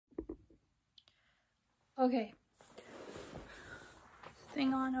Okay.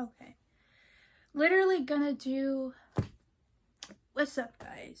 Thing on, okay. Literally gonna do... What's up,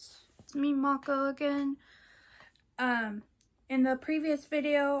 guys? It's me, Mako, again. In the previous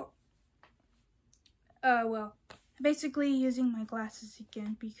video, basically using my glasses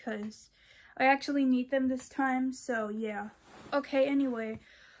again because I actually need them this time, so yeah. Okay, anyway.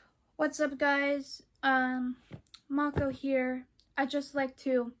 What's up, guys? Mako here. I'd just like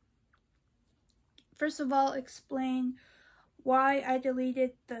to, first of all, explain why I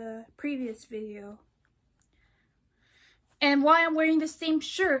deleted the previous video. And why I'm wearing the same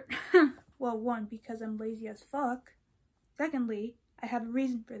shirt. Well, one, because I'm lazy as fuck. Secondly, I have a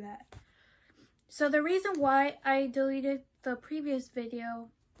reason for that. So the reason why I deleted the previous video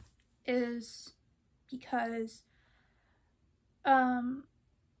is because, I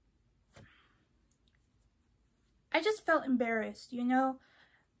just felt embarrassed, you know?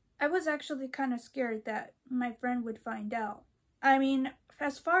 I was actually kind of scared that my friend would find out. I mean,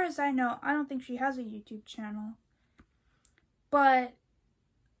 as far as I know, I don't think she has a YouTube channel. But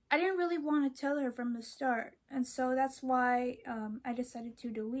I didn't really want to tell her from the start. And so that's why I decided to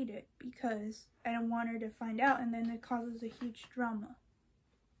delete it. Because I don't want her to find out and then it causes a huge drama.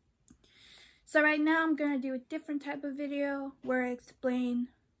 So right now I'm going to do a different type of video where I explain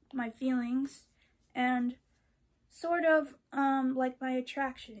my feelings and sort of like my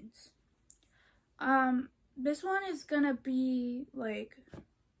attractions. This one is going to be like...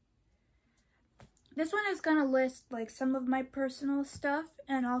 This one is going to list like some of my personal stuff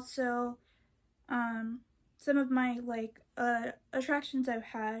and also some of my like attractions I've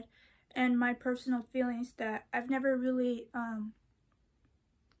had and my personal feelings that I've never really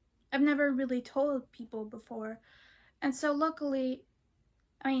told people before. And so luckily,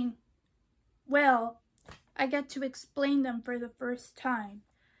 I get to explain them for the first time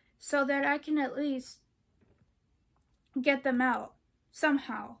so that I can at least get them out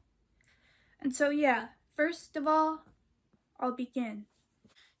somehow. And so yeah, first of all, I'll begin.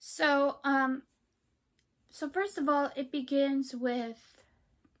 So first of all, it begins with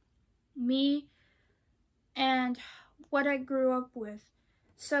me and what I grew up with.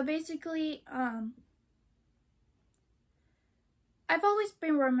 So basically, I've always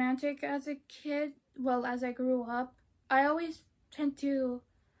been romantic as a kid. Well, as I grew up, I always tend to,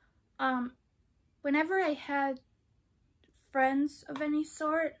 whenever I had friends of any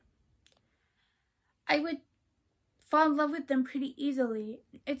sort, I would fall in love with them pretty easily.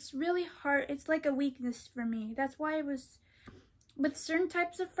 It's really hard. It's like a weakness for me. That's why I was with certain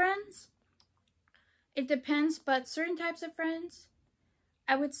types of friends. It depends, but certain types of friends,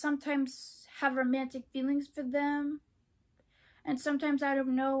 I would sometimes have romantic feelings for them. And sometimes out of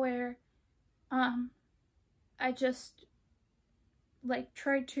nowhere, I just like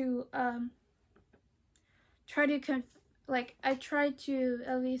try to at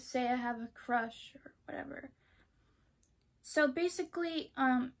least say I have a crush or whatever. So basically,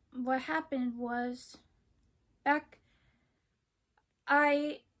 what happened was, I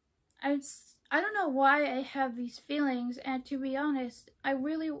don't know why I have these feelings, and to be honest, I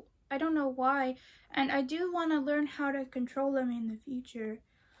don't know why, and I do want to learn how to control them in the future,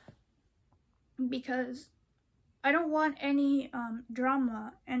 because I don't want any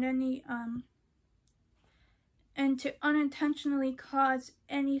drama and any and to unintentionally cause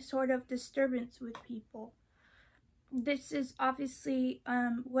any sort of disturbance with people. This is obviously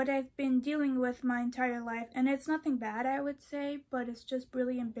what I've been dealing with my entire life, and it's nothing bad, I would say, but it's just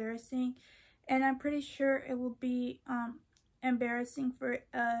really embarrassing, and I'm pretty sure it will be embarrassing for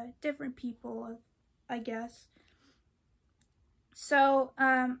different people, I guess. So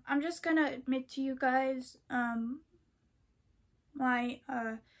I'm just gonna admit to you guys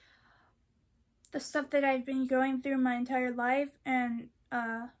the stuff that I've been going through my entire life, and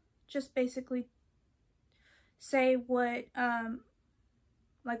just basically say what why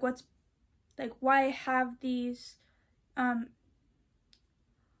I have these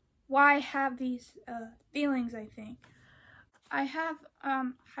feelings. I think I have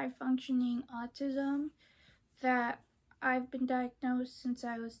high functioning autism that I've been diagnosed since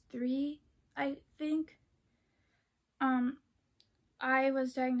I was 3, I think. I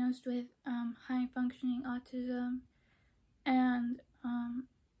was diagnosed with high functioning autism, and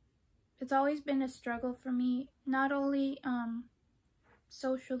it's always been a struggle for me, not only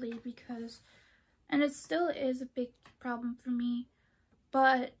socially, and it still is a big problem for me,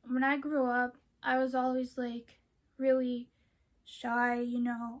 but when I grew up, I was always like really shy, you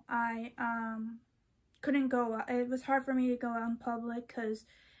know. I couldn't go out. It was hard for me to go out in public because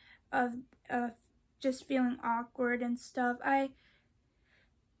of just feeling awkward and stuff. I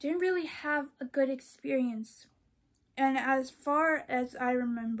didn't really have a good experience. And as far as I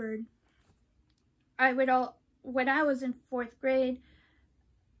remembered, when I was in 4th grade,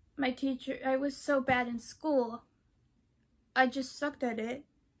 my teacher, I was so bad in school. I just sucked at it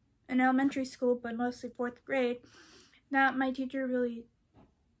in elementary school, but mostly 4th grade. That my teacher really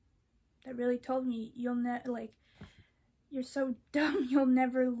told me, you're so dumb, you'll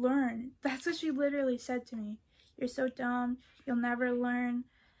never learn. That's what she literally said to me. You're so dumb, you'll never learn.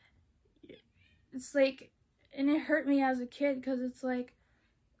 It's like, and it hurt me as a kid, because it's like,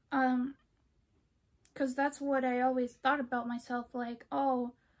 because that's what I always thought about myself, like,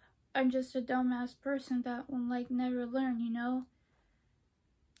 oh, I'm just a dumbass person that will, like, never learn, you know?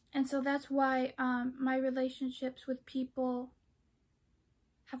 And so that's why, my relationships with people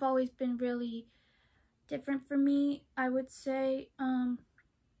have always been really different for me. I would say,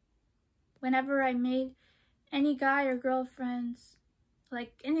 whenever I made any guy or girlfriends,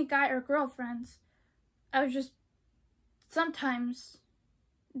 I would just, sometimes,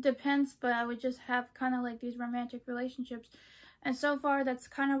 depends, but I would just have kind of like these romantic relationships. And so far, that's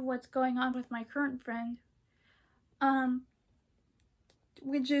kind of what's going on with my current friend,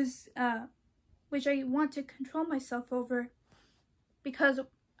 which I want to control myself over, because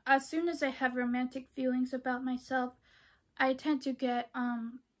as soon as I have romantic feelings about myself, I tend to get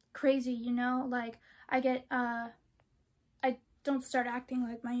crazy, you know? Like, I don't start acting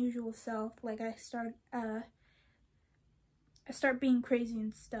like my usual self. Like, I start being crazy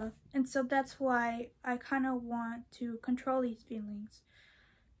and stuff. And so that's why I kind of want to control these feelings,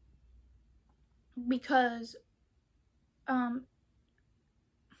 because I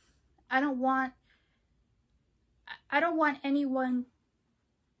don't want anyone,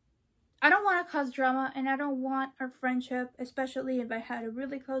 I don't want to cause drama, and I don't want our friendship, especially if I had a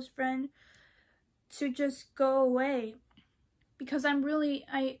really close friend, to just go away. Because I'm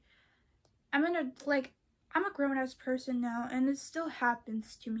a grown-ass person now, and it still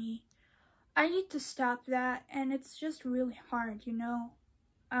happens to me. I need to stop that, and it's just really hard, you know?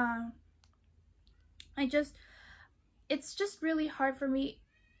 It's just really hard for me,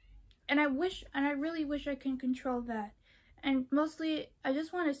 and I really wish I can control that. And mostly, I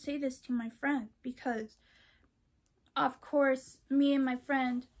just want to say this to my friend, because, of course, me and my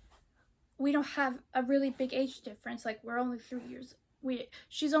friend, we don't have a really big age difference. Like, we're only 3 years.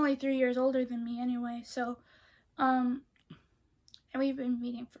 She's only 3 years older than me anyway. So, and we've been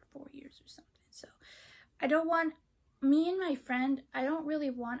meeting for 4 years or something. So, me and my friend, I don't really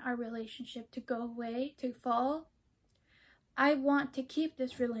want our relationship to go away, to fall. I want to keep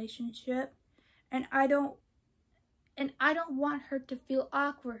this relationship, and I don't want her to feel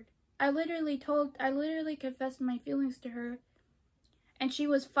awkward. I literally confessed my feelings to her, and she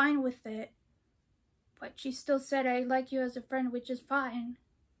was fine with it. But she still said, I like you as a friend, which is fine.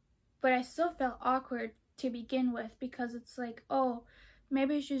 But I still felt awkward to begin with, because it's like, oh,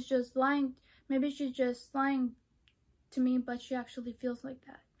 maybe she's just lying. Maybe she's just lying to me, but she actually feels like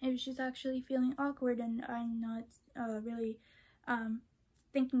that. Maybe she's actually feeling awkward, and I'm not really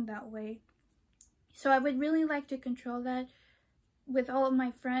thinking that way. So I would really like to control that with all of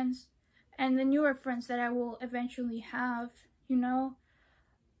my friends and the newer friends that I will eventually have, you know?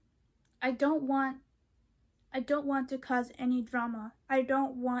 I don't want to cause any drama. I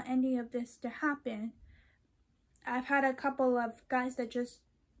don't want any of this to happen. I've had a couple of guys that just,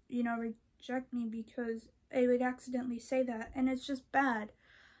 you know, reject me because they would accidentally say that, and it's just bad.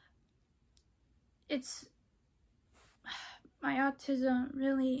 My autism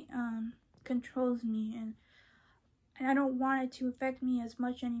really controls me, and I don't want it to affect me as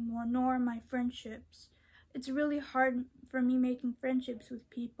much anymore, nor my friendships. It's really hard for me making friendships with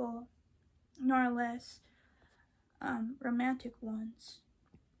people, nor less romantic ones.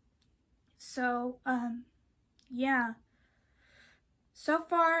 So, yeah. So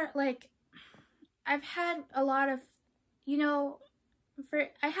far, like, I've had a lot of, you know,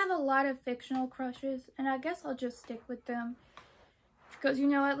 I have a lot of fictional crushes, and I guess I'll just stick with them. Because, you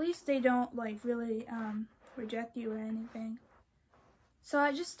know, at least they don't, like, really, reject you or anything. So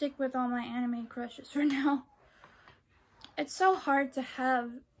I just stick with all my anime crushes for now. It's so hard to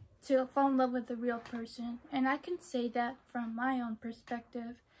fall in love with a real person, and I can say that from my own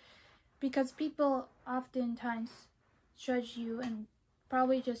perspective, because people oftentimes judge you and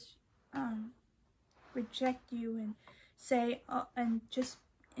probably just reject you and say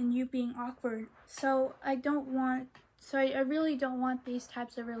and you being awkward. So I really don't want these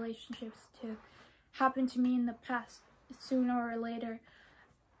types of relationships to happen to me in the past, sooner or later.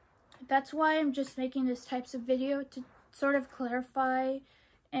 That's why I'm just making this types of video, to sort of clarify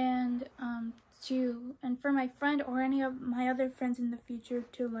and to, and for my friend or any of my other friends in the future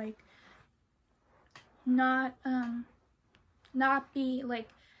to like not be like,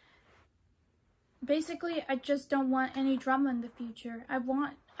 basically I just don't want any drama in the future. I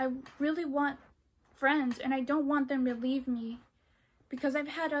really want friends, and I don't want them to leave me, because I've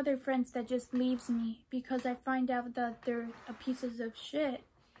had other friends that just leaves me because I find out that they're pieces of shit.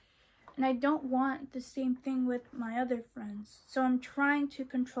 And I don't want the same thing with my other friends. So I'm trying to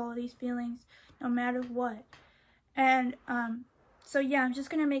control these feelings no matter what. And so yeah, I'm just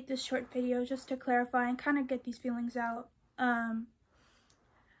gonna make this short video just to clarify and kind of get these feelings out. In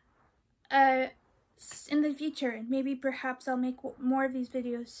the future, maybe perhaps I'll make more of these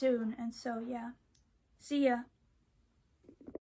videos soon. And so yeah, see ya.